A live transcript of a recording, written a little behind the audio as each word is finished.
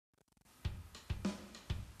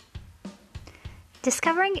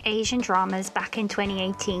Discovering Asian dramas back in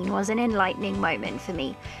 2018 was an enlightening moment for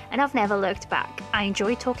me, and I've never looked back. I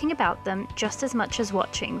enjoy talking about them just as much as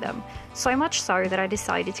watching them, so much so that I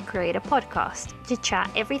decided to create a podcast to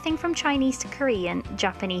chat everything from Chinese to Korean,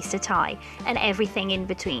 Japanese to Thai, and everything in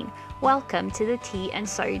between. Welcome to the Tea and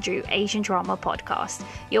Soju Asian Drama Podcast,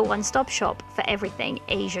 your one-stop shop for everything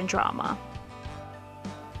Asian drama.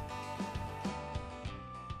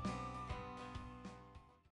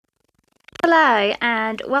 Hello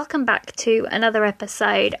and welcome back to another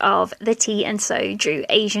episode of the Tea and Soju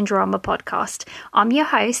Asian Drama Podcast. I'm your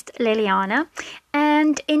host, Liliana,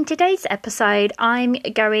 and in today's episode, I'm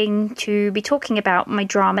going to be talking about my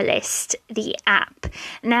drama list, the app.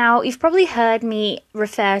 Now, you've probably heard me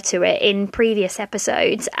refer to it in previous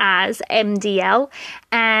episodes as MDL,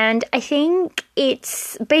 and I think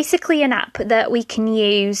it's basically an app that we can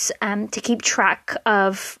use to keep track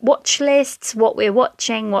of watch lists, what we're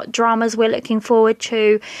watching, what dramas we're looking forward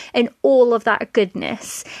to, and all of that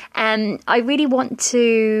goodness. I really want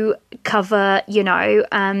to cover,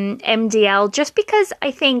 MDL just because I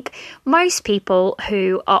think most people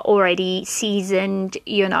who are already seasoned,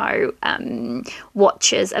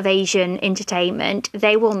 watchers of Asian entertainment,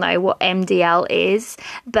 they will know what MDL is.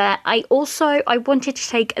 But I wanted to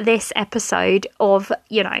take this episode of,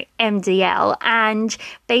 MDL and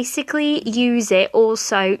basically use it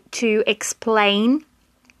also to explain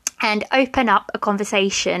and open up a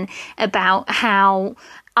conversation about how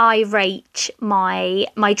I rate my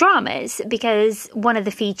dramas, because one of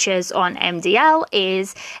the features on MDL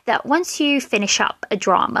is that once you finish up a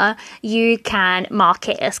drama, you can mark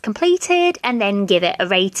it as completed and then give it a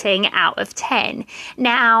rating out of 10.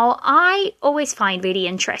 Now, I always find really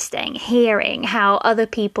interesting hearing how other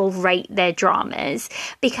people rate their dramas,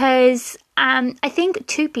 because I think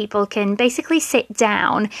two people can basically sit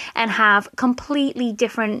down and have completely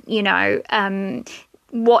different,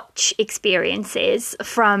 watch experiences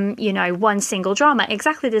from, one single drama,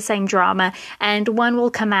 exactly the same drama, and one will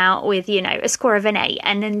come out with, a score of an 8,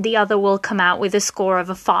 and then the other will come out with a score of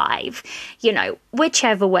a 5,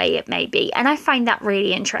 whichever way it may be. And I find that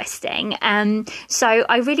really interesting. So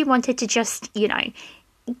I really wanted to just,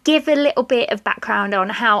 give a little bit of background on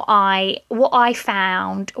what I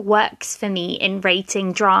found works for me in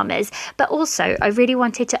rating dramas, but also I really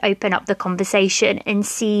wanted to open up the conversation and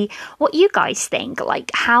see what you guys think.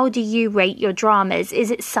 Like, how do you rate your dramas?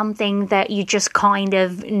 Is it something that you just kind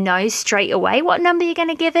of know straight away what number you're going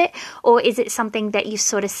to give it? Or is it something that you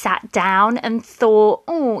sort of sat down and thought,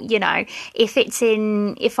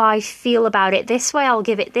 if I feel about it this way, I'll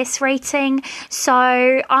give it this rating. So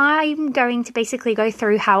I'm going to basically go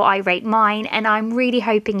through how I rate mine, and I'm really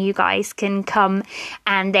hoping you guys can come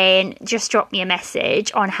and then just drop me a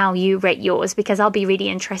message on how you rate yours, because I'll be really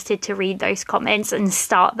interested to read those comments and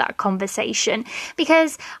start that conversation,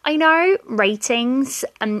 because I know ratings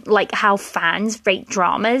and like how fans rate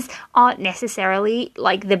dramas aren't necessarily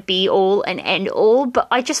like the be all and end all, but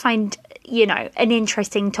I just find an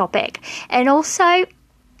interesting topic. And also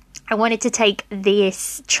I wanted to take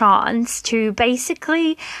this chance to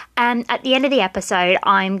basically, at the end of the episode,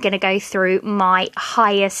 I'm going to go through my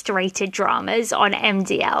highest rated dramas on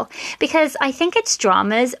MDL, because I think it's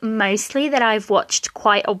dramas mostly that I've watched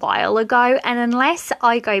quite a while ago, and unless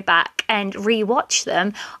I go back and rewatch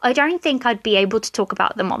them, I don't think I'd be able to talk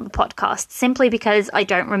about them on the podcast, simply because I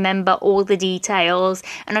don't remember all the details,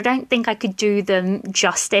 and I don't think I could do them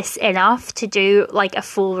justice enough to do like a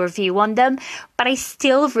full review on them. But I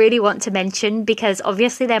still really want to mention, because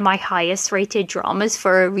obviously they're my highest rated dramas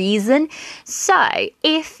for a reason. So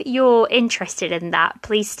if you're interested in that,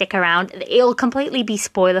 please stick around. It'll completely be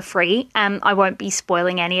spoiler free. I won't be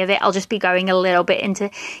spoiling any of it. I'll just be going a little bit into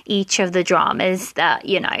each of the dramas that,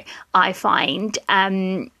 I find,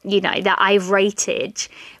 that I've rated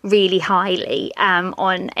really highly on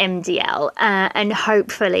MDL. And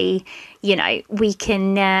hopefully, we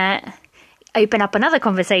can open up another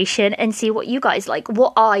conversation and see what you guys like.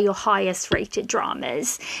 What are your highest rated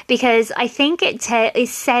dramas? Because I think it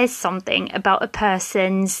says something about a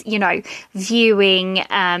person's, viewing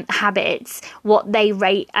habits, what they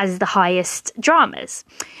rate as the highest dramas.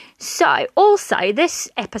 So also this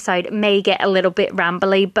episode may get a little bit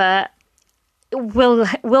rambly, but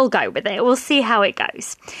we'll go with it. We'll see how it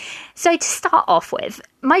goes. So to start off with,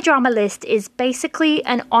 my drama list is basically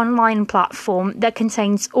an online platform that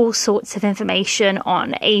contains all sorts of information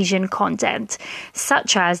on Asian content,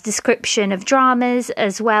 such as description of dramas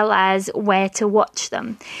as well as where to watch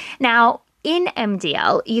them. Now, in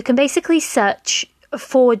MDL, you can basically search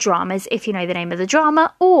for dramas if you know the name of the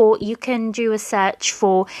drama, or you can do a search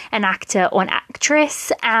for an actor or an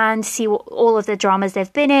actress and see all of the dramas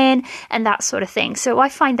they've been in and that sort of thing. So I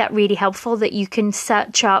find that really helpful, that you can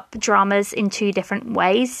search up dramas in 2 different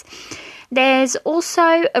ways. There's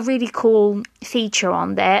also a really cool feature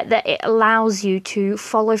on there that it allows you to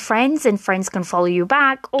follow friends, and friends can follow you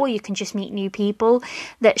back, or you can just meet new people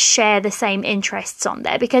that share the same interests on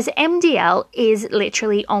there, because MDL is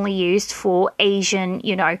literally only used for Asian,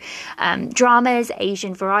 dramas,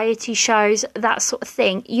 Asian variety shows, that sort of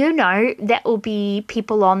thing. There will be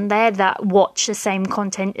people on there that watch the same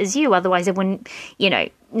content as you, otherwise they wouldn't,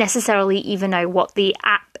 necessarily even know what the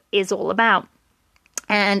app is all about.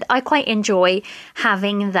 And I quite enjoy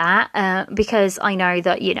having that because I know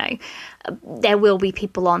that, there will be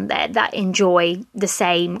people on there that enjoy the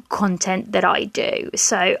same content that I do.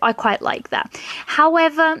 So I quite like that.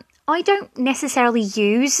 However, I don't necessarily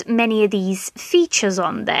use many of these features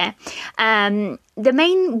on there. The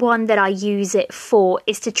main one that I use it for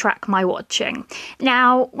is to track my watching.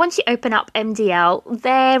 Now, once you open up MDL,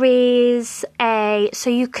 there is so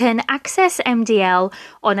you can access MDL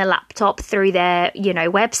on a laptop through their,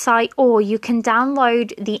 website, or you can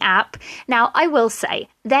download the app. Now, I will say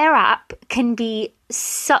their app can be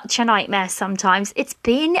such a nightmare sometimes. It's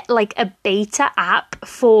been like a beta app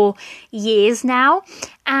for years now,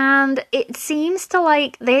 and it seems to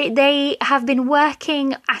like they have been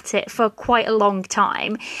working at it for quite a long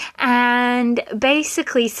time, and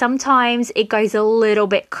basically sometimes it goes a little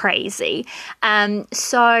bit crazy.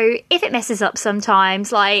 So if it messes up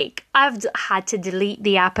sometimes, like I've had to delete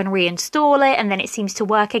the app and reinstall it, and then it seems to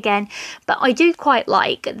work again. But I do quite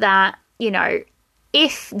like that,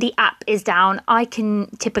 if the app is down, I can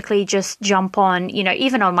typically just jump on,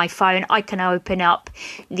 even on my phone, I can open up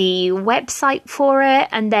the website for it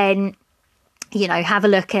and then, have a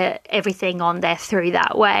look at everything on there through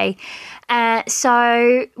that way.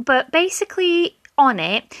 But basically on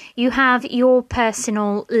it, you have your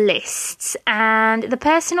personal lists, and the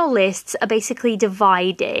personal lists are basically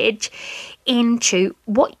divided into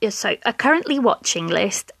a currently watching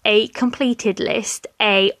list, a completed list,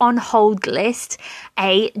 a on hold list,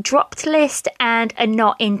 a dropped list, and a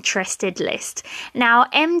not interested list. Now,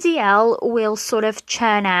 MDL will sort of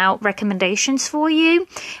churn out recommendations for you,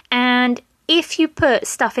 and if you put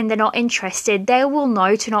stuff in the not interested, they will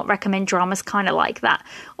know to not recommend dramas kind of like that.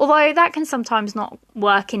 Although that can sometimes not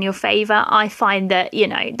work in your favour. I find that,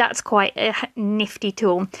 that's quite a nifty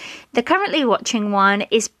tool. The currently watching one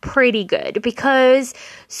is pretty good because,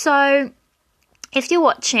 if you're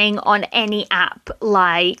watching on any app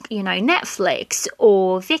like, Netflix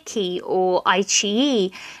or Viki or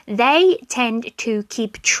iQIYI, they tend to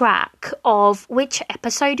keep track of which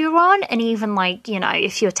episode you're on. And even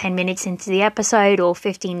if you're 10 minutes into the episode or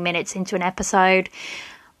 15 minutes into an episode,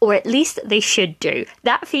 or at least they should do.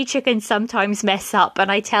 That feature can sometimes mess up,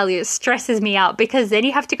 and I tell you, it stresses me out because then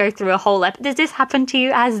you have to go through a whole Does this happen to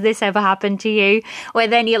you? Has this ever happened to you? Where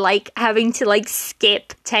then you're having to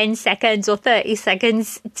skip 10 seconds or 30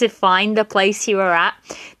 seconds to find the place you were at.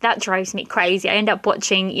 That drives me crazy. I end up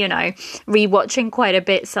watching, rewatching quite a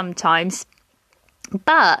bit sometimes.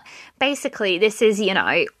 But basically, this is,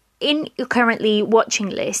 in your currently watching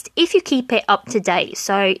list, if you keep it up to date,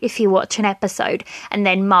 so if you watch an episode and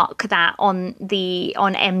then mark that on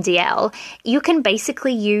MDL, you can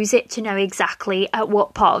basically use it to know exactly at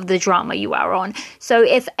what part of the drama you are on. So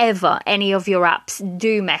if ever any of your apps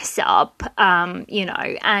do mess up,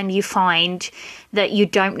 and you find that you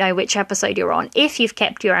don't know which episode you're on, if you've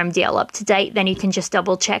kept your MDL up to date, then you can just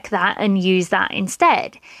double check that and use that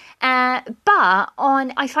instead.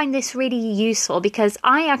 I find this really useful because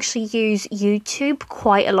I actually use YouTube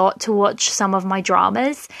quite a lot to watch some of my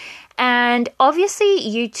dramas. And obviously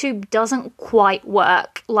YouTube doesn't quite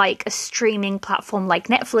work like a streaming platform like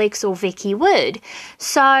Netflix or Viki would.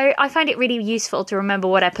 So I find it really useful to remember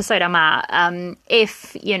what episode I'm at.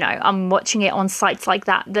 If, I'm watching it on sites like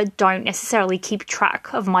that don't necessarily keep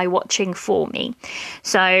track of my watching for me.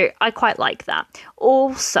 So I quite like that.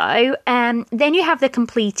 Also, then you have the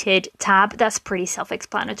completed tab. That's pretty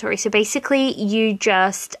self-explanatory. So basically you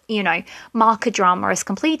just, mark a drama as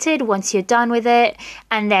completed once you're done with it.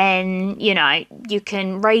 And then, you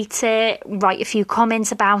can rate it, write a few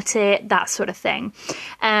comments about it, that sort of thing.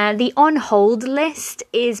 The on hold list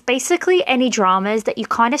is basically any dramas that you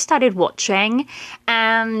kind of started watching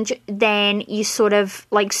and then you sort of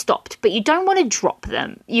stopped, but you don't want to drop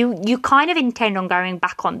them. You kind of intend on going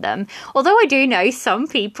back on them. Although I do know some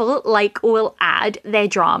people like will add their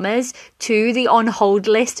dramas to the on hold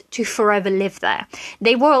list to forever live there.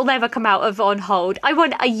 They will never come out of on hold. I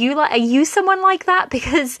wonder, are you someone like that?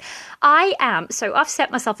 Because I am. So I've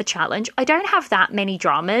set myself a challenge. I don't have that many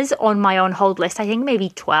dramas on my on hold list. I think maybe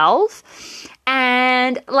 12.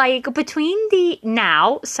 And like between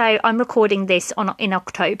so I'm recording this in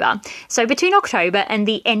October. So between October and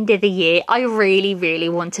the end of the year, I really, really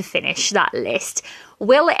want to finish that list.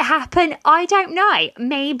 Will it happen? I don't know.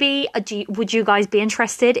 Maybe, would you guys be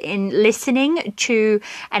interested in listening to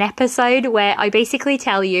an episode where I basically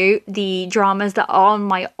tell you the dramas that are on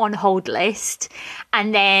my on hold list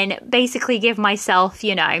and then basically give myself,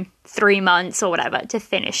 3 months or whatever to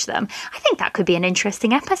finish them? I think that could be an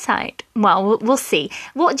interesting episode. Well, we'll see.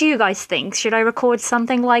 What do you guys think? Should I record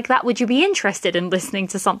something like that? Would you be interested in listening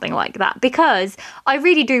to something like that? Because I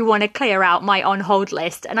really do want to clear out my on hold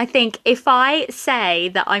list. And I think if I say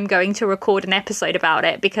that I'm going to record an episode about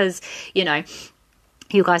it because,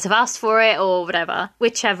 you guys have asked for it or whatever,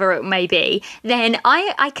 whichever it may be, then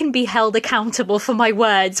I can be held accountable for my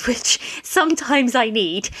words, which sometimes I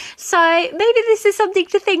need. So maybe this is something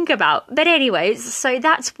to think about. But anyways, so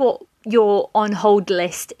that's what your on hold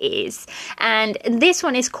list is. And this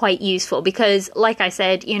one is quite useful because, like I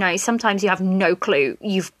said, sometimes you have no clue.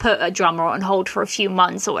 You've put a drama on hold for a few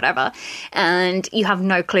months or whatever, and you have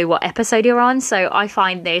no clue what episode you're on. So I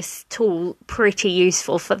find this tool pretty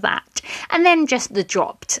useful for that. And then just the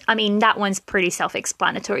dropped. I mean, that one's pretty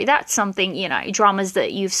self-explanatory. That's something, dramas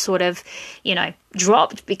that you've sort of,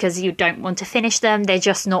 dropped because you don't want to finish them. They're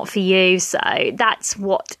just not for you. So that's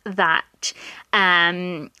what that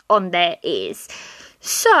on there is.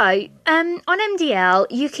 So, on MDL,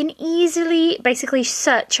 you can easily basically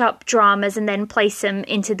search up dramas and then place them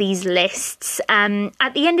into these lists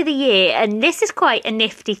at the end of the year. And this is quite a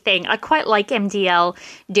nifty thing. I quite like MDL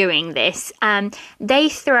doing this. They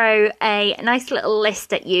throw a nice little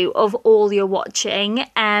list at you of all you're watching.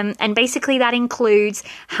 And basically that includes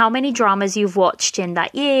how many dramas you've watched in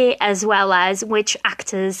that year, as well as which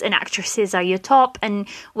actors and actresses are your top and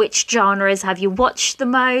which genres have you watched the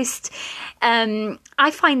most. I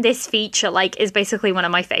find this feature is basically one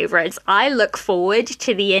of my favorites. I look forward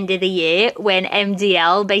to the end of the year when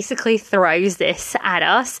MDL basically throws this at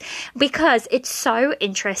us because it's so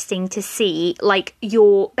interesting to see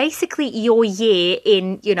your year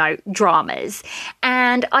in, dramas.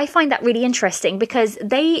 And I find that really interesting because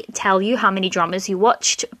they tell you how many dramas you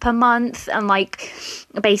watched per month and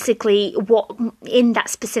basically what in that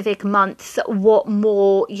specific month, what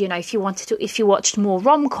more, if you watched more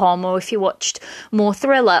rom-com or if you watched more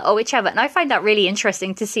thriller or whichever. And I find that really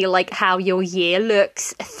interesting to see how your year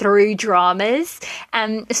looks through dramas.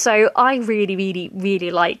 So I really, really, really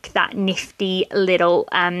like that nifty little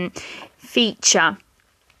feature.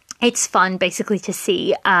 It's fun basically to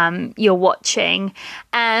see you're watching.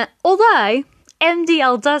 Although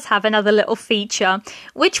MDL does have another little feature,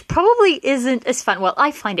 which probably isn't as fun. Well,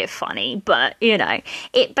 I find it funny, but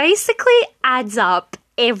it basically adds up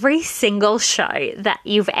every single show that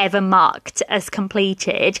you've ever marked as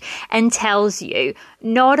completed and tells you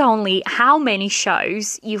not only how many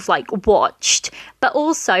shows you've watched, but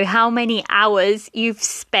also how many hours you've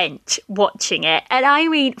spent watching it. And I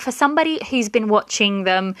mean, for somebody who's been watching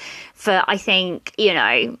them for, I think,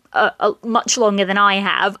 much longer than I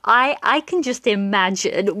have, I can just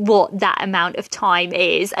imagine what that amount of time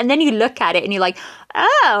is. And then you look at it and you're like,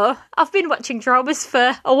 oh, I've been watching dramas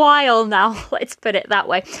for a while now. Let's put it that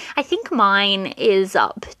way. I think mine is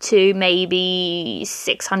up to maybe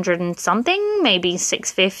 600 and something, maybe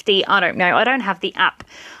 650. I don't know. I don't have the app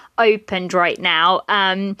opened right now.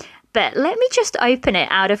 But let me just open it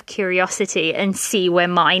out of curiosity and see where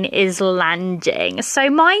mine is landing. So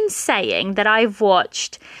mine's saying that I've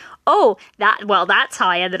watched, that's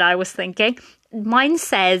higher than I was thinking. Mine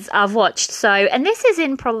says I've watched, and this is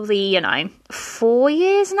in probably, 4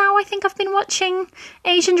 years now, I think I've been watching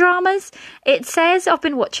Asian dramas. It says I've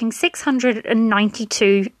been watching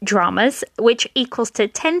 692 dramas, which equals to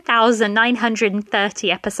 10,930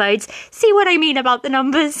 episodes. See what I mean about the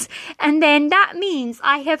numbers? And then that means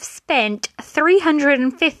I have spent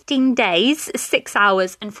 315 days, 6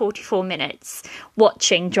 hours and 44 minutes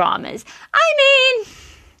watching dramas. I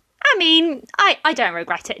mean, I don't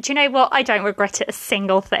regret it. Do you know what? I don't regret it a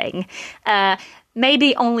single thing.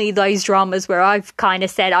 Maybe only those dramas where I've kind of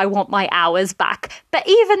said I want my hours back. But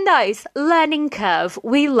even those, learning curve,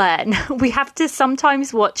 we learn. We have to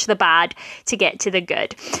sometimes watch the bad to get to the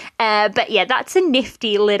good. But yeah, that's a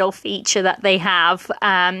nifty little feature that they have.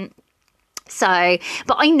 But I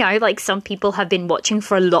know some people have been watching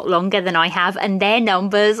for a lot longer than I have and their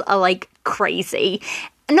numbers are crazy.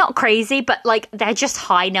 not crazy, but like they're just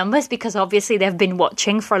high numbers because obviously they've been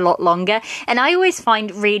watching for a lot longer. And I always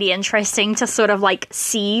find really interesting to sort of like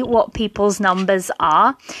see what people's numbers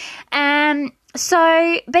are.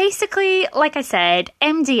 So basically, like I said,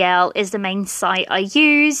 MDL is the main site I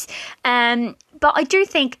use. But I do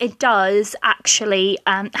think it does actually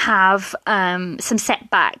have some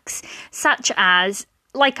setbacks, such as,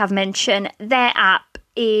 like I've mentioned, their app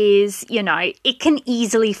is, it can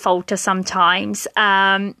easily falter sometimes.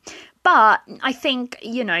 But I think,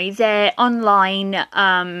 their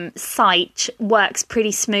online site works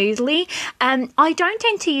pretty smoothly. I don't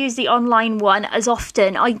tend to use the online one as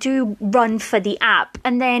often. I do run for the app.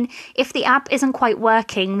 And then if the app isn't quite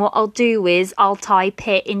working, what I'll do is I'll type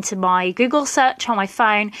it into my Google search on my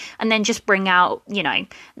phone and then just bring out,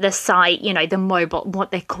 the site, the mobile, what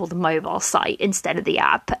they call the mobile site instead of the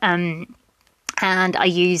app. And I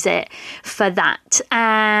use it for that.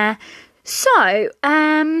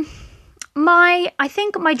 I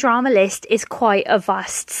think my drama list is quite a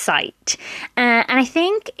vast site, and I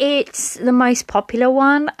think it's the most popular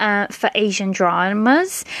one for Asian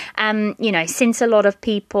dramas. Since a lot of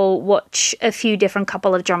people watch a few different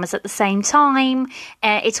couple of dramas at the same time,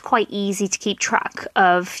 it's quite easy to keep track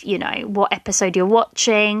of, what episode you're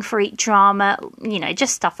watching for each drama,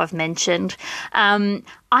 just stuff I've mentioned.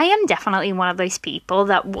 I am definitely one of those people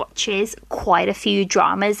that watches quite a few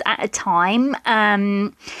dramas at a time.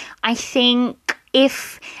 I think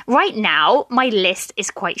right now my list is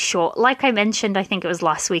quite short. Like I mentioned, I think it was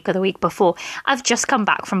last week or the week before, I've just come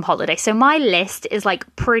back from holiday. So my list is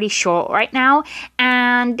like pretty short right now.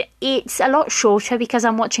 And it's a lot shorter because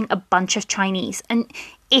I'm watching a bunch of Chinese. And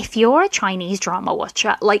if you're a Chinese drama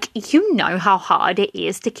watcher, you know how hard it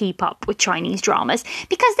is to keep up with Chinese dramas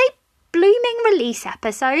because they blooming release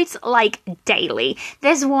episodes like daily.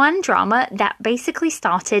 There's one drama that basically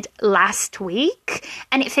started last week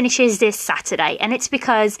and it finishes this Saturday, and it's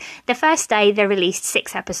because the first day they released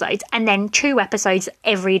 6 episodes and then 2 episodes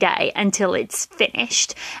every day until it's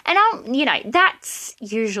finished. And that's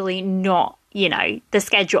usually not the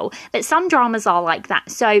schedule, but some dramas are like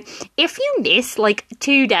that. So if you miss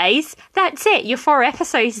 2 days, that's it, you're 4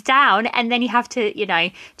 episodes down, and then you have to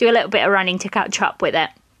do a little bit of running to catch up with it.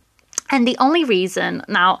 And the only reason,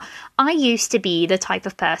 now, I used to be the type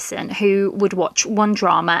of person who would watch one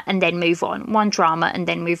drama and then move on, one drama and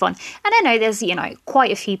then move on. And I know there's,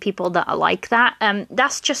 quite a few people that are like that.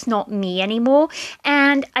 That's just not me anymore.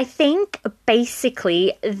 And I think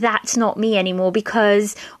basically that's not me anymore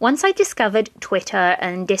because once I discovered Twitter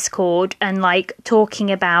and Discord and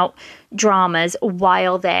talking about dramas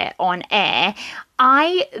while they're on air,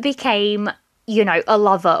 I became a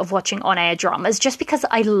lover of watching on-air dramas just because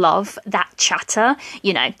I love that chatter.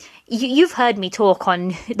 You've heard me talk on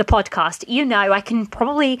the podcast. I can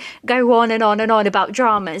probably go on and on and on about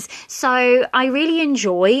dramas. So I really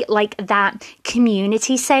enjoy that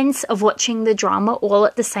community sense of watching the drama all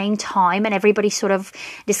at the same time and everybody sort of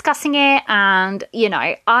discussing it. And,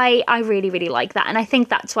 I really, really like that. And I think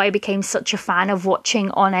that's why I became such a fan of watching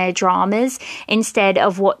on-air dramas instead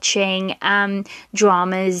of watching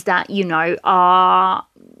dramas that, are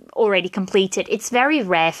already completed. It's very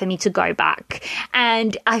rare for me to go back,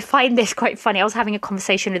 and I find this quite funny. I was having a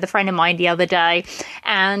conversation with a friend of mine the other day,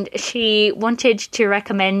 and she wanted to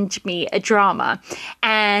recommend me a drama,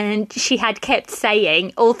 and she had kept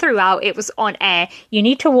saying all throughout it was on air, you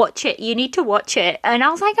need to watch it, and I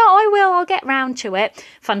was like, oh, I will, I'll get round to it.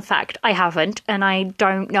 Fun fact, I haven't, and I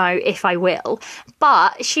don't know if I will.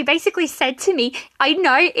 But she basically said to me, I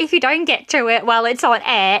know if you don't get to it while it's on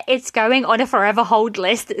air, it's going on a forever hold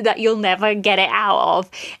list that you'll never get it out of.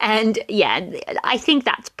 And yeah, I think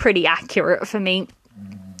that's pretty accurate for me.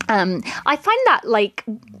 I find that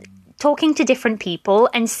talking to different people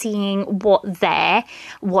and seeing what they're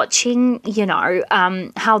watching,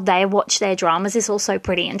 how they watch their dramas is also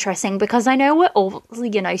pretty interesting because I know we're all,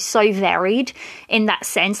 so varied in that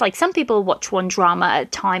sense. Some people watch one drama at a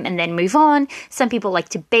time and then move on. Some people like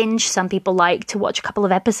to binge. Some people like to watch a couple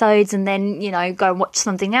of episodes and then, go and watch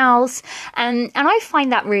something else. And I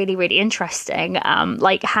find that really, really interesting,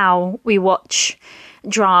 how we watch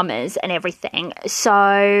dramas and everything.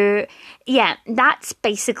 So yeah, that's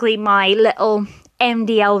basically my little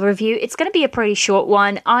MDL review. It's going to be a pretty short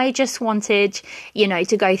one. I just wanted,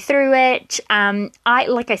 to go through it.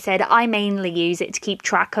 Like I said, I mainly use it to keep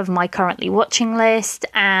track of my currently watching list,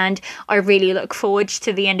 and I really look forward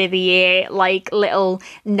to the end of the year, little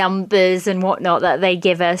numbers and whatnot that they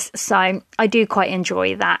give us. So I do quite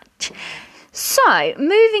enjoy that. So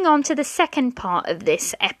moving on to the second part of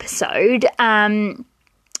this episode,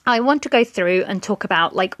 I want to go through and talk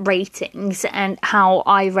about like ratings and how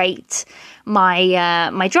I rate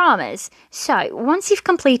my dramas. So once you've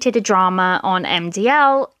completed a drama on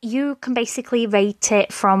MDL, you can basically rate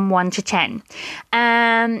it from 1 to 10.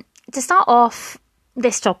 To start off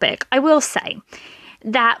this topic, I will say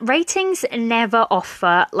that ratings never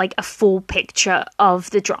offer like a full picture of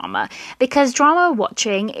the drama, because drama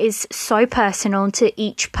watching is so personal to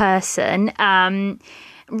each person.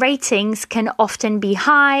 Ratings can often be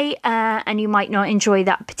high and you might not enjoy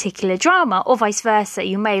that particular drama, or vice versa.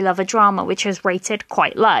 You may love a drama which is rated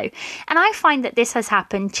quite low. And I find that this has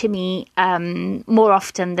happened to me more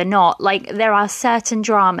often than not. Like, there are certain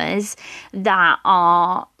dramas that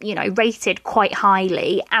are, you know, rated quite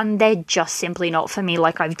highly and they're just simply not for me.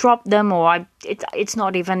 Like, I've dropped them, or it's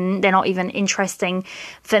not even, they're not even interesting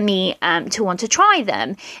for me to want to try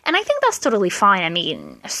them. And I think that's totally fine. I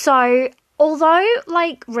mean, so although,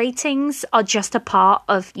 like, ratings are just a part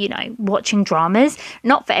of, you know, watching dramas,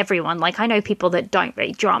 not for everyone. Like, I know people that don't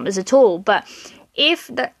rate dramas at all, but if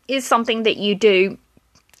that is something that you do,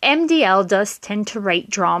 MDL does tend to rate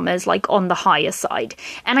dramas, like, on the higher side.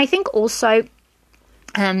 And I think also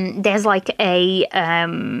there's, like, a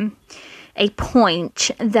point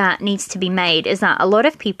that needs to be made, is that a lot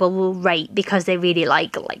of people will rate because they really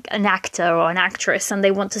like an actor or an actress, and they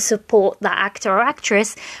want to support that actor or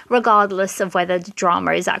actress regardless of whether the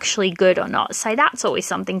drama is actually good or not. So that's always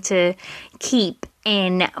something to keep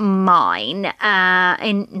in mind.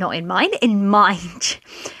 In mind.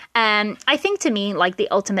 I think, to me, like, the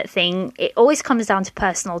ultimate thing, it always comes down to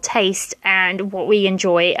personal taste and what we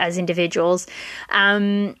enjoy as individuals.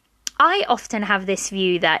 I often have this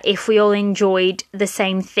view that if we all enjoyed the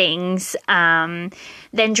same things,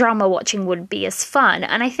 then drama watching wouldn't be as fun.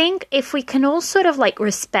 And I think if we can all sort of like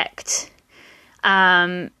respect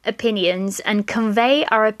opinions and convey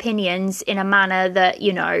our opinions in a manner that,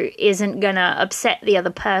 you know, isn't gonna upset the other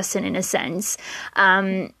person in a sense,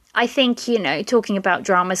 I think, you know, talking about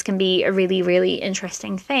dramas can be a really, really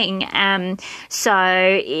interesting thing.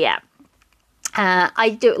 So yeah.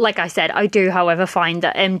 I do, like I said, I do, however, find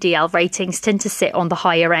that MDL ratings tend to sit on the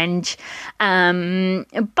higher end.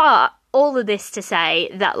 But all of this to say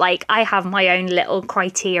that, like, I have my own little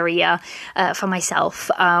criteria for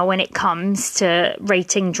myself when it comes to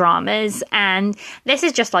rating dramas, and this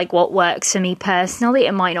is just like what works for me personally.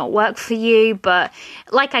 It might not work for you, but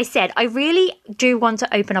like I said, I really do want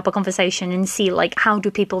to open up a conversation and see, like, how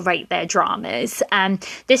do people rate their dramas.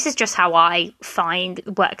 This is just how I find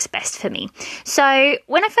works best for me. So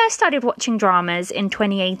when I first started watching dramas in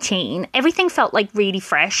 2018, everything felt like really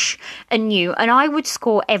fresh and new, and I would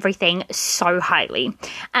score everything so highly.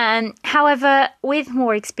 However, with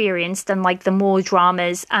more experience than, like, the more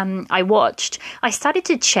dramas I watched, I started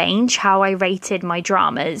to change how I rated my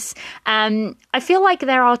dramas. I feel like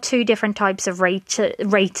there are two different types of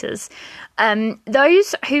raters.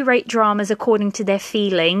 Those who rate dramas according to their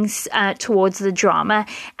feelings towards the drama,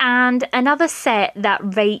 and another set that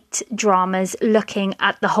rate dramas looking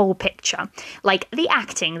at the whole picture, like the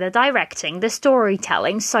acting, the directing, the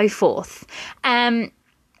storytelling, so forth.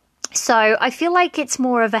 So I feel like it's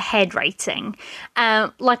more of a head rating.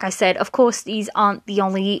 Like I said, of course, these aren't the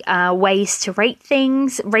only ways to rate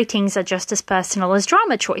things. Ratings are just as personal as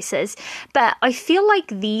drama choices. But I feel like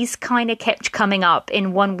these kind of kept coming up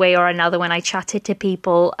in one way or another when I chatted to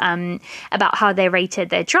people about how they rated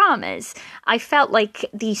their dramas. I felt like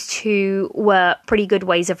these two were pretty good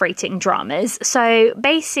ways of rating dramas. So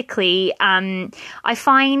basically, I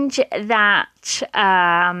find that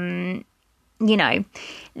you know,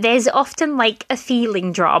 there's often like a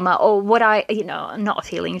feeling drama, or not a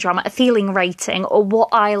feeling drama, a feeling rating, or what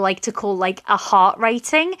I like to call like a heart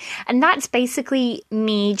rating. And that's basically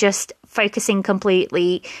me just focusing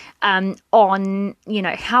completely on, you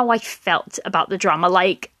know, how I felt about the drama.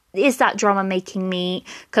 Like, is that drama making me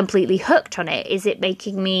completely hooked on it? Is it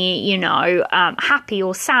making me, you know, happy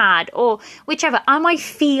or sad or whichever? Am I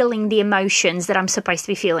feeling the emotions that I'm supposed to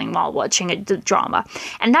be feeling while watching the drama?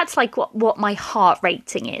 And that's like what my heart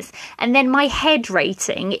rating is. And then my head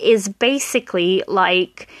rating is basically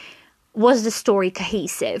like, was the story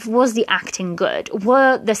cohesive? Was the acting good?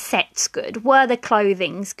 Were the sets good? Were the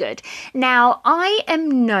clothings good? Now, I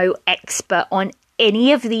am no expert on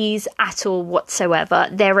any of these at all whatsoever.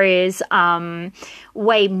 There is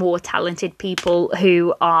way more talented people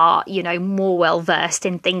who are, you know, more well versed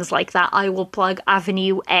in things like that. I will plug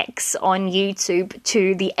Avenue X on YouTube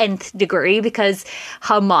to the nth degree because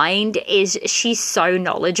her mind she's so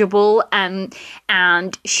knowledgeable, and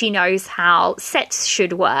she knows how sets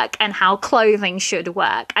should work and how clothing should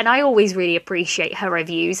work. And I always really appreciate her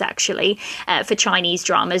reviews, actually, for Chinese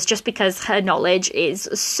dramas, just because her knowledge is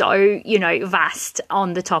so, you know, vast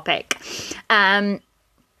on the topic.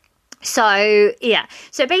 So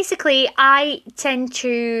basically I tend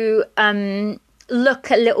to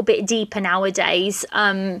look a little bit deeper nowadays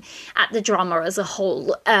at the drama as a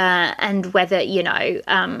whole, and whether, you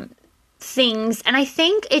know, things, and I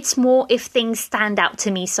think it's more if things stand out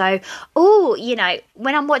to me. So, you know,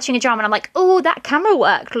 when I'm watching a drama and I'm like, that camera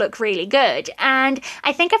work looked really good. And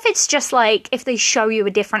I think if it's just like, if they show you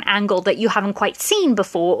a different angle that you haven't quite seen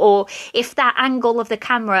before, or if that angle of the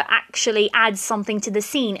camera actually adds something to the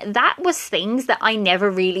scene, that was things that I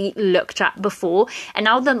never really looked at before. And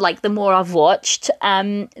now then, like, the more I've watched,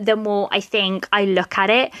 the more I think I look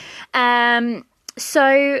at it.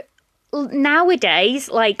 So nowadays,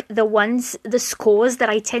 like, the scores that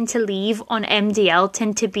I tend to leave on MDL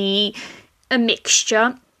tend to be a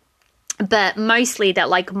mixture, but mostly that,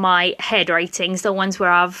 like, my head ratings, the ones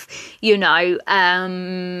where I've, you know,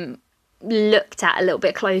 looked at a little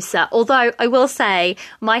bit closer. Although I will say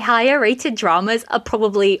my higher rated dramas are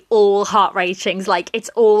probably all heart ratings. Like, it's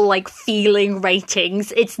all like feeling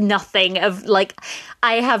ratings. It's nothing of like,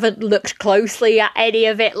 I haven't looked closely at any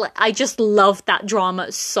of it. Like, I just love that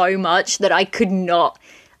drama so much that I could not,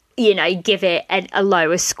 you know, give it a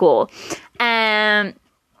lower score.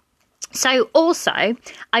 So also,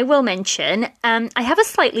 I will mention, I have a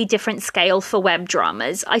slightly different scale for web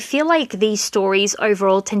dramas. I feel like these stories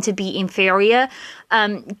overall tend to be inferior,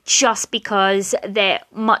 just because they're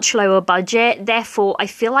much lower budget. Therefore, I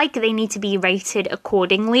feel like they need to be rated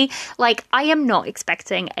accordingly. Like, I am not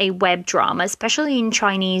expecting a web drama, especially in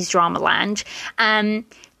Chinese drama land,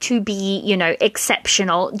 to be, you know,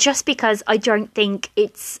 exceptional, just because I don't think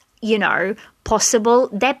it's, you know, possible.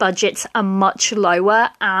 Their budgets are much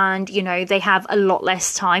lower, and, you know, they have a lot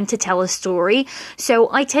less time to tell a story.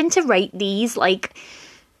 So I tend to rate these like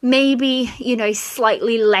maybe, you know,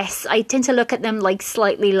 slightly less. I tend to look at them like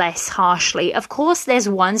slightly less harshly. Of course, there's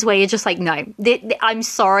ones where you're just like, no, I'm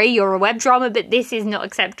sorry, you're a web drama, but this is not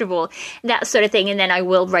acceptable, that sort of thing. And then I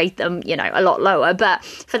will rate them, you know, a lot lower. But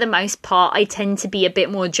for the most part, I tend to be a bit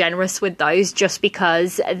more generous with those, just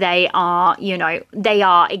because they are, you know, they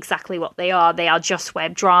are exactly what they are. They are just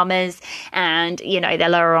web dramas, and, you know, they're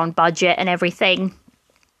lower on budget and everything.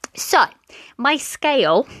 So my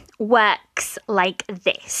scale works like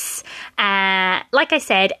this. Like I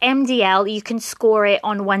said, MDL, you can score it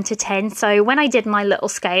on 1 to 10. So when I did my little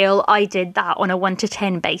scale, I did that on a 1 to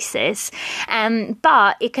 10 basis.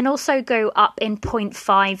 But it can also go up in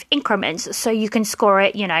 0.5 increments. So you can score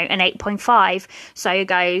it, you know, an 8.5. So it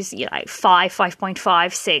goes, you know, 5,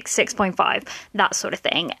 5.5, 6, 6.5, that sort of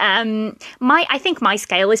thing. I think my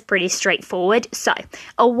scale is pretty straightforward. So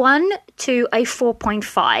a 1 to a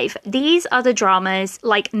 4.5. These are the dramas,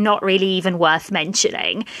 like, not really even worth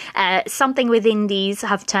mentioning. Something within these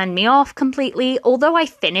have turned me off completely. Although I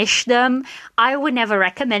finished them, I would never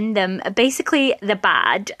recommend them. Basically, the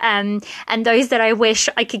bad, and those that I wish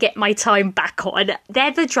I could get my time back on.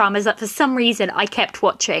 They're the dramas that for some reason I kept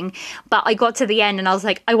watching, but I got to the end and I was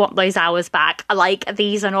like, I want those hours back. Like,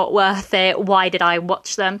 these are not worth it. Why did I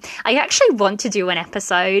watch them? I actually want to do an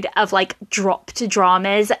episode of like dropped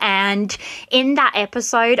dramas, and in that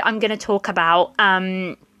episode I'm going to talk about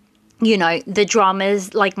you know, the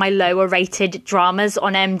dramas, like my lower rated dramas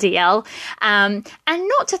on MDL, and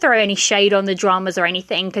not to throw any shade on the dramas or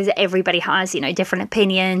anything, because everybody has, you know, different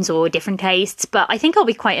opinions or different tastes, but I think it'll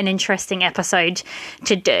be quite an interesting episode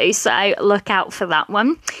to do, so look out for that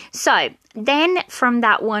one. So then from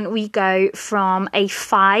that one, we go from a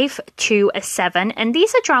 5 to a 7. And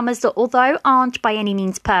these are dramas that, although aren't by any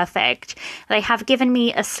means perfect, they have given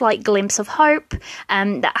me a slight glimpse of hope,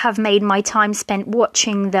 that have made my time spent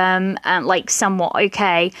watching them like somewhat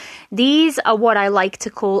okay. These are what I like to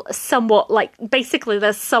call somewhat, like, basically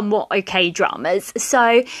they're somewhat okay dramas.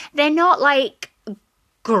 So they're not like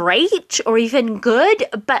great or even good,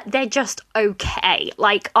 but they're just okay.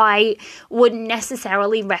 Like, I wouldn't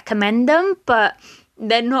necessarily recommend them, but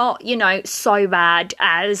they're not, you know, so bad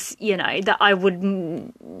as, you know, that I would,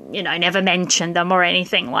 you know, never mention them or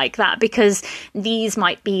anything like that, because these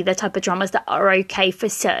might be the type of dramas that are okay for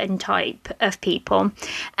certain type of people.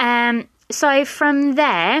 So from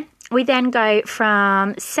there, We then go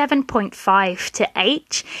from 7.5 to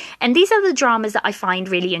 8. And these are the dramas that I find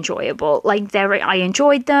really enjoyable. Like, I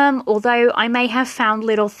enjoyed them, although I may have found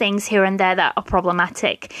little things here and there that are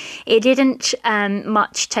problematic. It didn't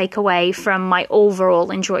much take away from my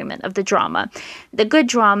overall enjoyment of the drama. The good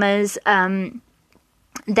dramas,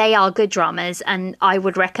 they are good dramas, and I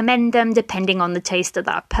would recommend them depending on the taste of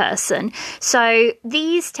that person. So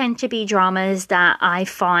these tend to be dramas that I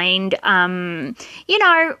find,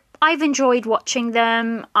 I've enjoyed watching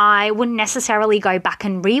them. I wouldn't necessarily go back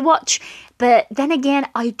and rewatch, but then again,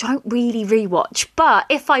 I don't really rewatch. But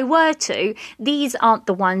if I were to, these aren't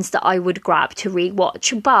the ones that I would grab to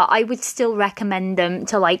rewatch. But I would still recommend them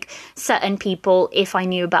to like certain people if I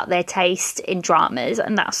knew about their taste in dramas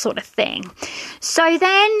and that sort of thing. So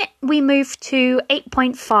then we move to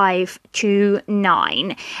 8.5 to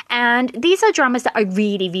 9. And these are dramas that I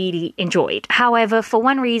really, really enjoyed. However, for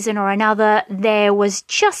one reason or another, there was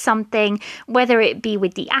just something, whether it be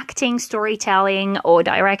with the acting, storytelling, or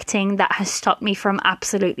directing, that has stopped me from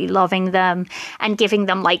absolutely loving them and giving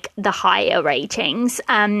them like the higher ratings.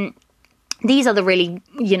 These are the really,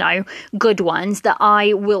 good ones that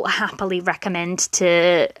I will happily recommend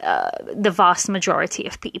to the vast majority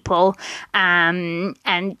of people. And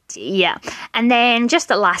yeah. And then just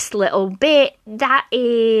the last little bit, that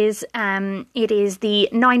is, it is the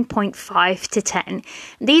 9.5 to 10.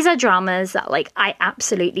 These are dramas that like I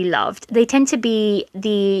absolutely loved. They tend to be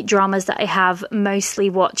the dramas that I have mostly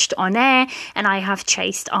watched on air and I have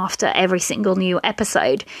chased after every single new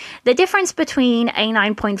episode. The difference between a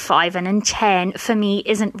 9.5 and a 10 for me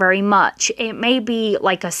isn't very much. It may be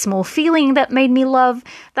like a small feeling that made me love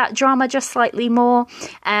that drama just slightly more.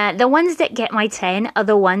 The ones that get my 10 are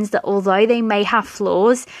the ones that, although they may have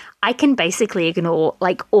flaws, I can basically ignore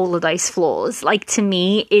like all of those flaws. Like, to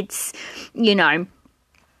me, it's, I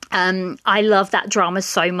love that drama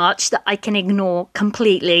so much that I can ignore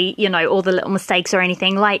completely, all the little mistakes or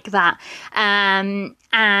anything like that. And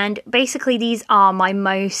basically these are my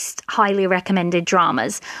most highly recommended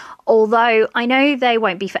dramas. Although I know they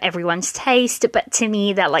won't be for everyone's taste, but to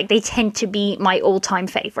me, they tend to be my all-time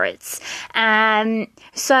favorites.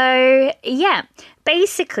 So yeah,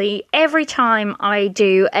 basically every time I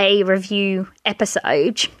do a review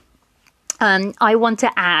episode, I want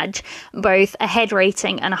to add both a head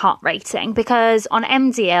rating and a heart rating, because on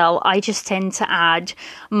MDL, I just tend to add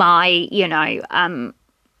my,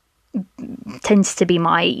 tends to be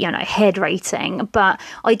my, head rating, but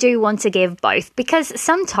I do want to give both, because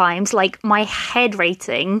sometimes my head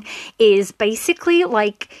rating is basically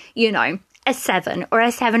a 7 or a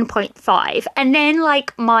 7.5, and then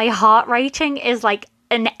my heart rating is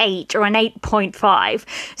an 8 or an 8.5.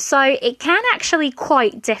 So it can actually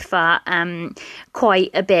quite differ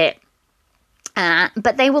quite a bit.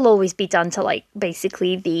 But they will always be done to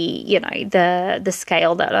basically the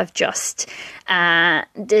scale that I've just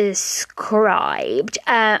described.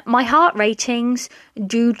 My heart ratings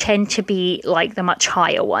do tend to be the much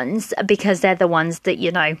higher ones, because they're the ones that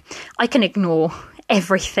I can ignore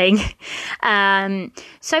everything.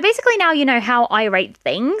 So basically now you know how I rate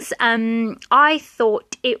things. I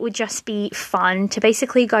thought it would just be fun to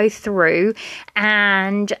basically go through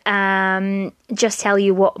and just tell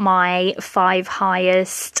you what my 5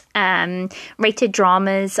 highest rated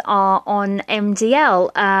dramas are on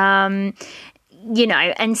MDL.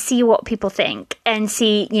 And see what people think, and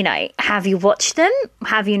see, have you watched them?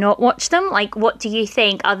 Have you not watched them? What do you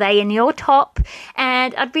think? Are they in your top?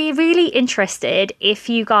 And I'd be really interested if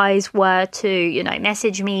you guys were to,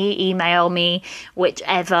 message me, email me,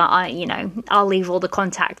 whichever. I'll leave all the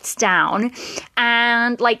contacts down.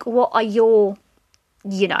 And what are your,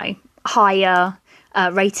 higher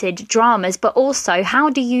rated dramas, but also how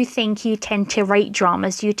do you think you tend to rate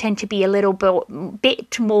dramas? Do you tend to be a little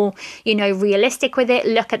bit more, realistic with it,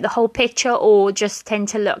 look at the whole picture, or just tend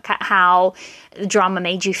to look at how the drama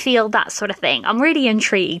made you feel, that sort of thing? I'm really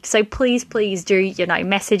intrigued. So please do,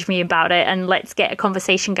 message me about it, and let's get a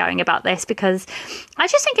conversation going about this, because I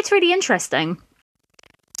just think it's really interesting.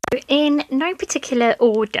 In no particular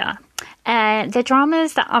order, the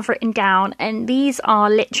dramas that I've written down, and these are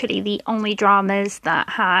literally the only dramas that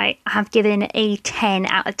I have given a 10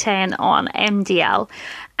 out of 10 on MDL,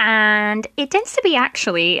 and it tends to be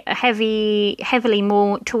actually heavily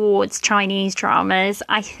more towards Chinese dramas.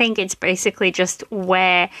 I think it's basically just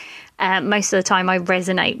where most of the time I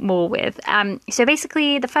resonate more with. So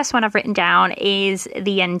basically the first one I've written down is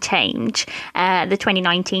The Untamed, the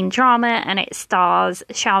 2019 drama, and it stars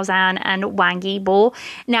Xiao Zhan and Wang Yibo.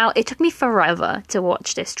 Now, it took me forever to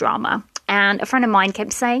watch this drama. and a friend of mine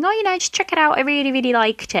kept saying, oh, just check it out. I really, really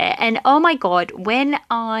liked it. And oh my God, when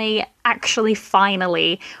I actually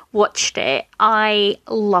finally watched it, I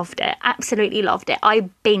loved it. Absolutely loved it. I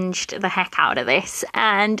binged the heck out of this,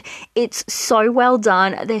 and it's so well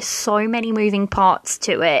done. There's so many moving parts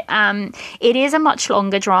to it. It is a much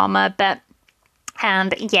longer drama,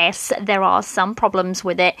 and yes, there are some problems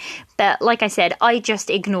with it. But like I said, I just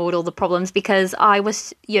ignored all the problems because I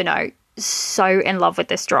was, so in love with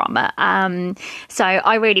this drama. So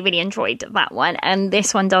I really, really enjoyed that one. And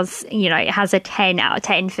this one does, it has a 10 out of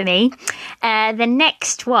 10 for me. The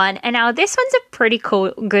next one, and now this one's a pretty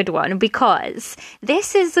good one, because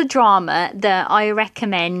this is a drama that I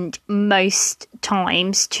recommend most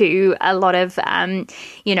times to a lot of,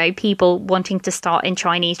 people wanting to start in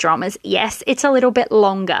Chinese dramas. Yes, it's a little bit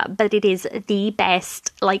longer, but it is the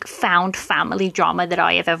best, found family drama that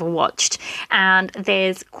I have ever watched. And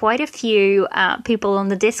there's quite a few people on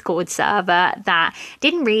the Discord server that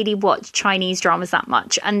didn't really watch Chinese dramas that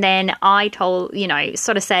much. And then I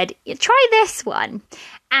sort of said, try this one.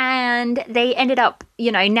 And they ended up,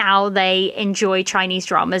 now they enjoy Chinese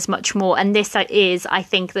dramas much more. And this is, I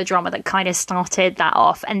think, the drama that kind of started that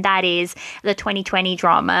off. And that is the 2020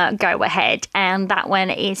 drama Go Ahead. And that one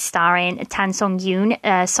is starring Tan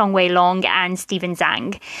Song-yoon, Song Wei-long, and Stephen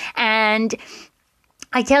Zhang. And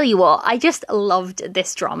I tell you what, I just loved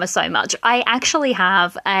this drama so much. I actually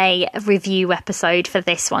have a review episode for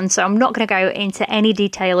this one, so I'm not going to go into any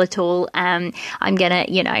detail at all. I'm going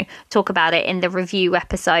to, talk about it in the review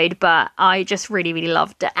episode, but I just really, really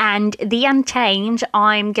loved it. And The Untamed,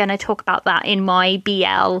 I'm going to talk about that in my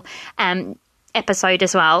BL episode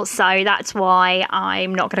as well, so that's why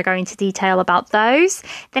I'm not going to go into detail about those.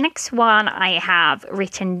 The next one I have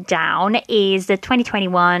written down is the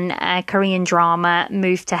 2021 Korean drama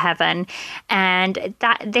Move to Heaven, and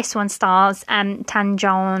this one stars Tan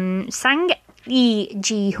Jong-sang, Lee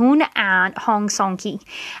Ji-hoon, and Hong Song-ki.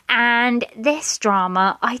 And this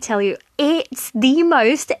drama, I tell you, it's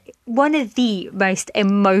one of the most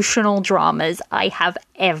emotional dramas I have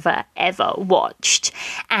ever watched.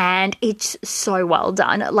 And it's so well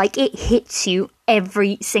done. It hits you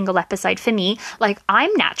every single episode. For me,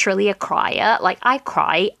 I'm naturally a crier. I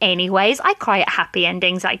cry anyways. I cry at happy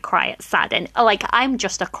endings. I cry at sad and I'm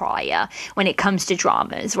just a crier when it comes to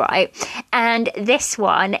dramas, right? And this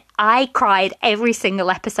one, I cried every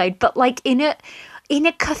single episode, but in a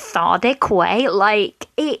cathartic way.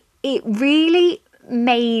 It really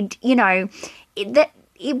made,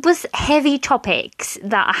 it was heavy topics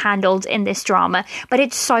that are handled in this drama, but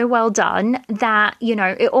it's so well done that,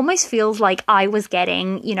 it almost feels like I was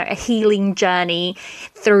getting, a healing journey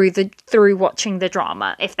through watching the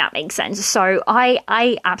drama, if that makes sense. So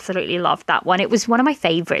I absolutely loved that one. It was one of my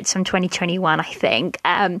favorites from 2021, I think.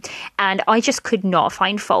 And I just could not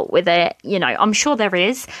find fault with it. I'm sure there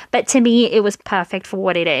is, but to me, it was perfect for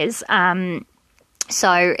what it is.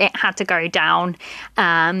 So it had to go down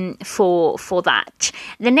for that.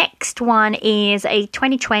 The next one is a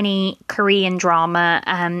 2020 Korean drama,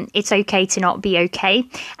 It's Okay to Not Be Okay.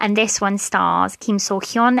 And this one stars Kim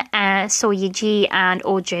So-hyun, So Ye-ji, and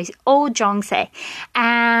Oh Jong-se.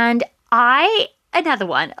 And another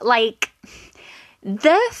one,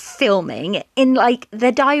 the filming in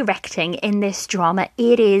the directing in this drama,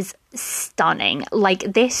 it is stunning.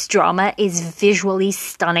 This drama is visually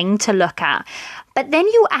stunning to look at. But then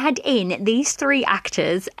you add in these three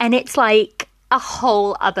actors and it's a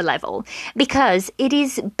whole other level, because it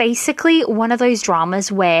is basically one of those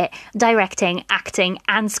dramas where directing, acting,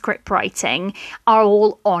 and script writing are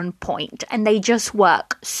all on point, and they just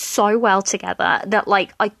work so well together that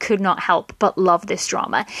I could not help but love this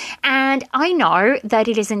drama. And I know that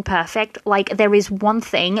it isn't perfect. There is one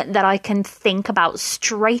thing that I can think about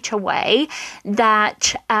straight away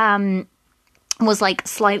that was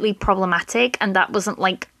slightly problematic, and that wasn't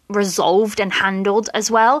resolved and handled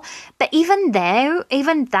as well. But even then,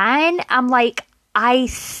 I'm I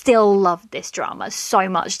still love this drama so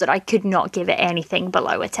much that I could not give it anything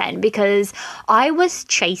below a 10, because I was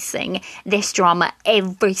chasing this drama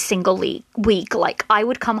every single week. I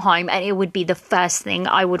would come home and it would be the first thing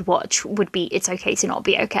I would watch would be It's Okay to Not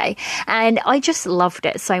Be Okay. And I just loved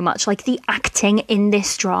it so much. The acting in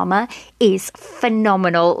this drama is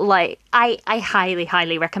phenomenal. I highly,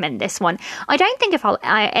 highly recommend this one. I don't think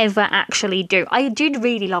I ever actually do. I did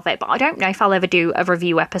really love it, but I don't know if I'll ever do a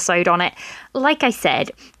review episode on it. Like I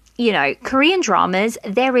said, Korean dramas,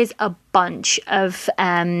 there is a bunch of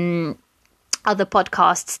other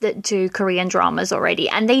podcasts that do Korean dramas already,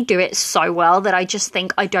 and they do it so well that I just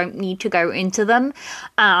think I don't need to go into them.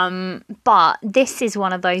 But this is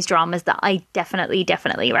one of those dramas that I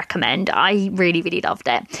definitely recommend. I really, really loved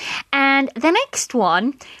it. And the next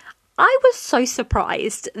one, I was so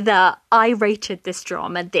surprised that I rated this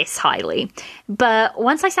drama this highly. But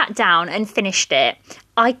once I sat down and finished it,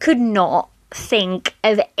 I could not think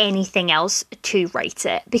of anything else to rate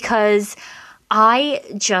it because I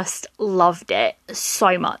just loved it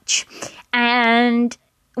so much. And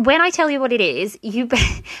when I tell you what it is,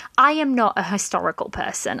 I am not a historical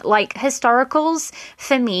person. Like, historicals,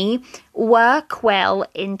 for me, work well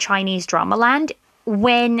in Chinese drama land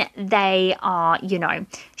when they are,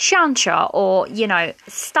 xianxia or,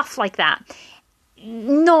 stuff like that.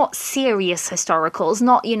 Not serious historicals,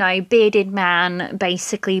 not, bearded man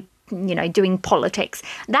basically doing politics.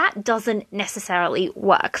 That doesn't necessarily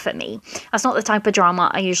work for me. That's not the type of drama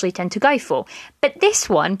I usually tend to go for. But this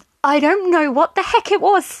one, I don't know what the heck it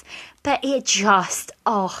was, but it just,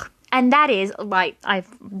 and that is, like, I've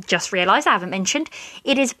just realised I haven't mentioned,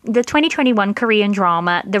 it is the 2021 Korean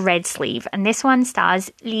drama, The Red Sleeve. And this one stars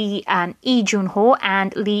Lee Lee Jun-ho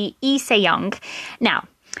and Lee Lee-se-young. Now,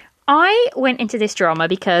 I went into this drama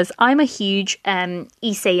because I'm a huge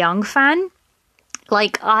Lee Se-young fan.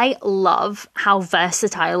 Like, I love how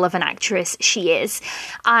versatile of an actress she is.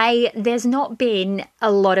 There's not been a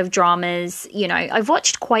lot of dramas, I've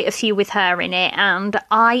watched quite a few with her in it, and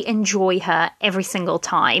I enjoy her every single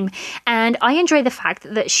time. And I enjoy the fact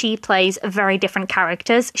that she plays very different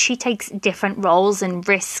characters. She takes different roles and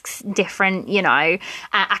risks different,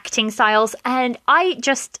 acting styles. And I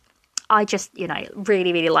just,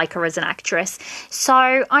 really, really like her as an actress.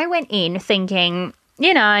 So I went in thinking,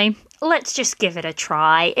 let's just give it a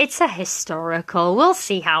try. It's a historical. We'll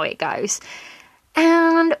see how it goes.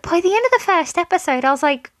 And by the end of the first episode, I was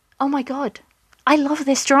like, oh my God, I love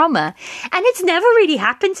this drama. And it's never really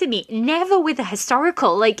happened to me. Never with a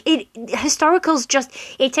historical. Like, historicals just,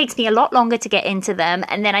 it takes me a lot longer to get into them.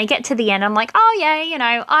 And then I get to the end, I'm like, oh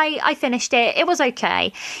yeah, I finished it. It was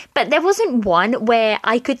okay. But there wasn't one where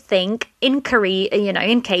I could think in Korea,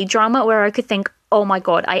 in K-drama, where I could think, oh my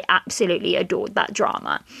God, I absolutely adored that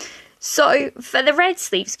drama. So for the red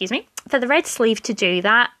sleeve to do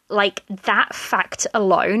that, like, that fact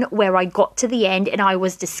alone, where I got to the end and I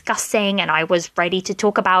was discussing and I was ready to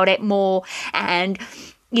talk about it more, and,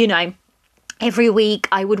 every week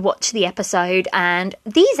I would watch the episode, and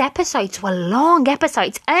these episodes were long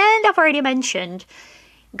episodes. And I've already mentioned,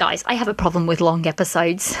 guys, I have a problem with long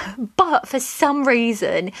episodes, but for some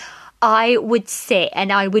reason, I would sit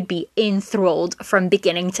and I would be enthralled from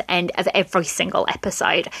beginning to end of every single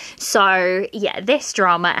episode. So yeah, this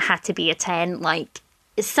drama had to be a 10. Like,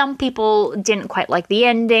 some people didn't quite like the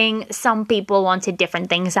ending. Some people wanted different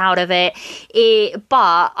things out of it.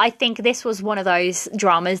 But I think this was one of those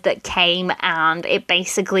dramas that came and it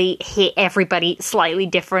basically hit everybody slightly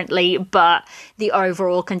differently. But the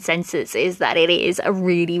overall consensus is that it is a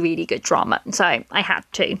really, really good drama. So I had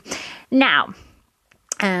to. Now,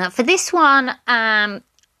 for this one, I'm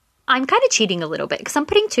kind of cheating a little bit because I'm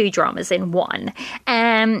putting two dramas in one.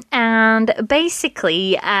 And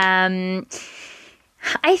basically,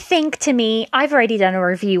 I think, to me, I've already done a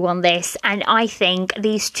review on this, and I think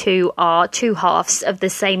these two are two halves of the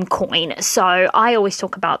same coin. So I always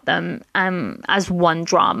talk about them as one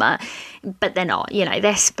drama, but they're not,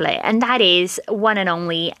 they're split. And that is One and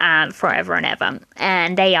Only and Forever and Ever.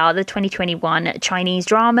 And they are the 2021 Chinese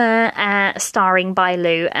drama starring Bai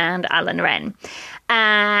Lu and Alan Ren.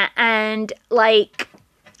 And, like,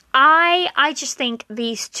 I just think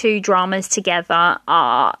these two dramas together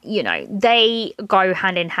are, they go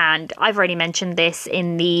hand in hand. I've already mentioned this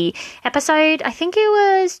in the episode, I think it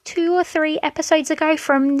was 2 or 3 episodes ago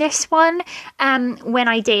from this one, when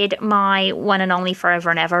I did my One and Only Forever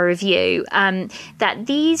and Ever review, that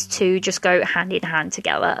these two just go hand in hand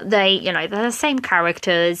together. They're the same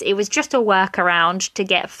characters. It was just a workaround to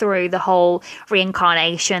get through the whole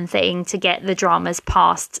reincarnation thing, to get the dramas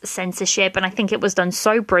past censorship, and I think it was done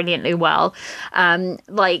so brilliantly well.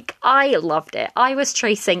 Like, I loved it. I was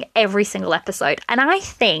tracing every single episode, and I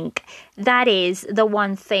think that is the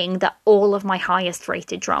one thing that all of my highest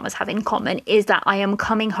rated dramas have in common, is that I am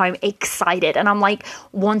coming home excited and I'm like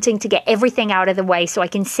wanting to get everything out of the way so I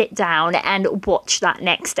can sit down and watch that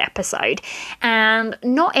next episode. And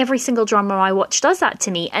not every single drama I watch does that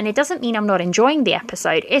to me, and it doesn't mean I'm not enjoying the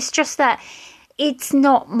episode. It's just that it's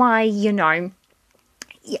not my,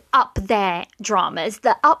 up there dramas.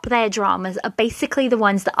 The up there dramas are basically the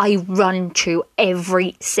ones that I run to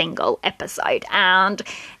every single episode, and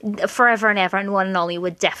Forever and Ever and One and Only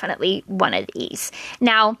were definitely one of these.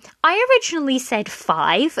 Now, I originally said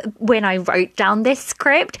 5 when I wrote down this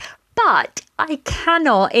script, but I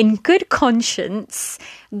cannot in good conscience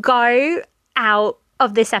go out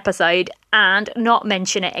of this episode and not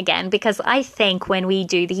mention it again, because I think when we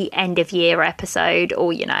do the end of year episode,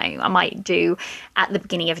 or I might do at the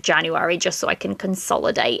beginning of January, just so I can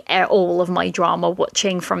consolidate all of my drama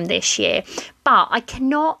watching from this year, but I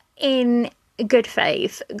cannot in good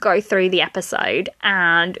faith go through the episode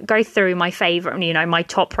and go through my favorite, my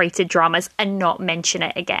top rated dramas and not mention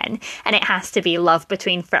it again. And it has to be Love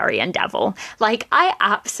Between Fairy and Devil. Like, I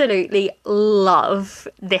absolutely love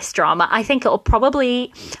this drama. I think it'll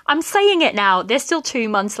probably, I'm saying it now, there's still 2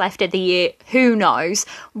 months left of the year, who knows,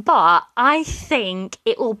 but I think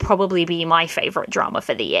it will probably be my favorite drama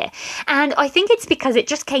for the year. And I think it's because it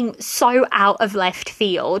just came so out of left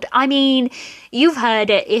field. I mean, you've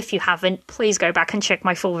heard it. If you haven't, please go back and check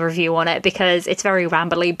my full review on it, because it's very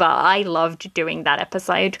rambly, but I loved doing that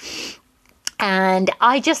episode. And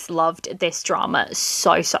I just loved this drama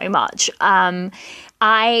so much.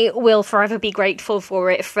 I will forever be grateful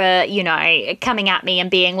for it, for, coming at me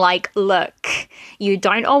and being like, look, you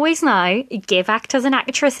don't always know. Give actors and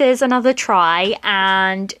actresses another try.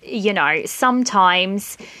 And,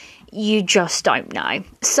 sometimes you just don't know.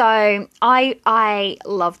 So I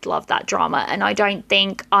loved that drama, and I don't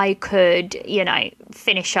think I could,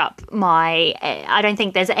 finish up I don't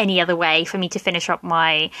think there's any other way for me to finish up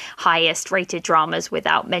my highest rated dramas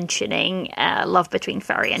without mentioning Love Between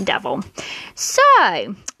Fairy and Devil.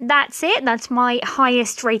 So that's it. That's my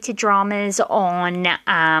highest rated dramas on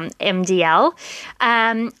MDL.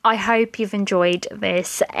 I hope you've enjoyed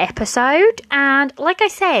this episode, and like I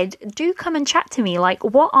said, do come and chat to me. Like,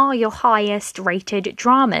 what are your highest rated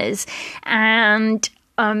dramas, and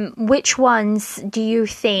which ones do you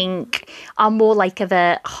think are more like of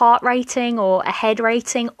a heart rating or a head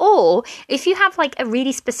rating? Or if you have like a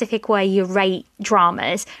really specific way you rate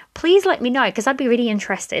dramas, please let me know, because I'd be really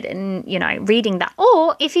interested in, reading that.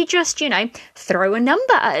 Or if you just, throw a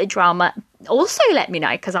number at a drama, also let me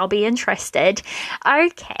know, because I'll be interested.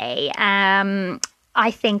 Okay,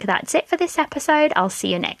 I think that's it for this episode. I'll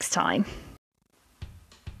see you next time.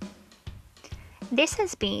 This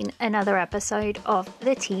has been another episode of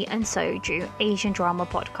the Tea and Soju Asian Drama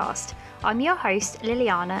Podcast. I'm your host,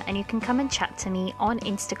 Liliana, and you can come and chat to me on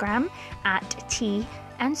Instagram at Tea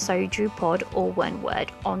and Soju Pod, all one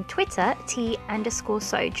word, on Twitter,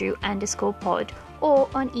 tea_soju_pod, or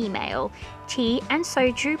on email,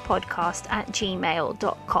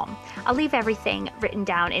 teandsojupodcast@gmail.com. I'll leave everything written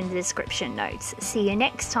down in the description notes. See you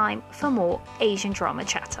next time for more Asian drama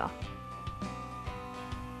chatter.